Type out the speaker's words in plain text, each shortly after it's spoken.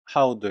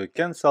How do you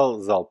cancel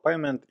Zelle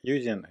payment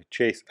using a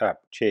Chase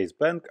app? Chase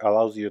Bank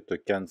allows you to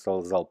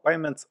cancel Zelle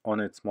payments on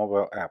its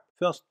mobile app.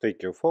 First,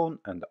 take your phone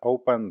and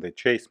open the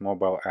Chase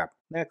mobile app.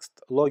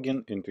 Next, log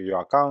in into your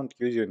account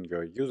using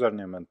your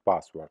username and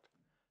password.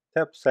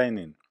 Tap Sign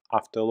in.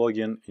 After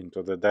logging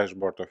into the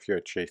dashboard of your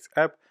Chase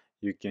app,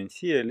 you can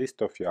see a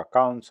list of your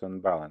accounts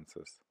and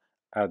balances.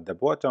 At the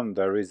bottom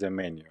there is a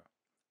menu.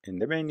 In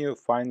the menu,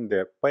 find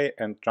the Pay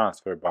and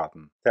Transfer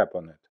button. Tap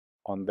on it.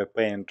 On the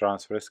Pay and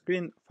Transfer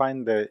screen,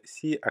 find the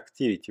See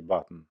Activity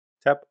button.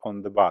 Tap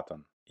on the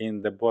button.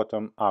 In the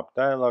bottom up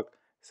dialog,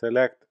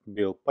 select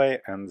Bill Pay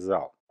and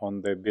Zelle.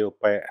 On the Bill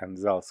Pay and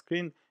Zelle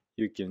screen,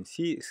 you can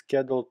see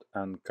scheduled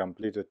and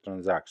completed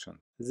transactions.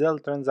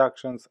 Zelle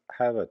transactions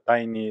have a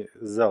tiny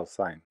Zelle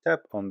sign.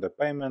 Tap on the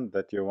payment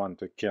that you want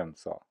to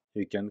cancel.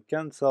 You can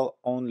cancel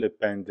only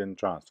pending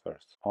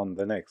transfers. On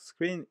the next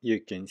screen, you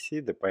can see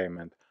the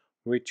payment,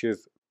 which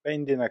is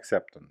pending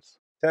acceptance.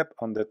 Tap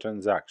on the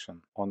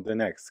transaction. On the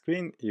next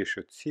screen, you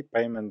should see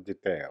payment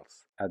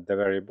details. At the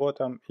very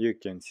bottom, you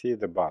can see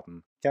the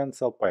button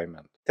Cancel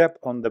Payment. Tap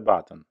on the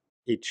button.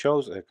 It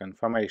shows a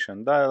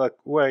confirmation dialog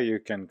where you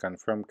can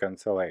confirm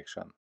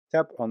cancellation.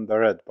 Tap on the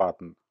red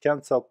button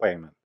Cancel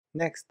Payment.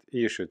 Next,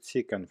 you should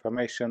see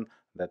confirmation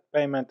that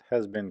payment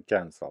has been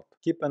cancelled.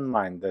 Keep in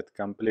mind that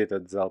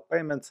completed Zelle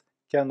payments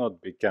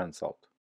cannot be cancelled.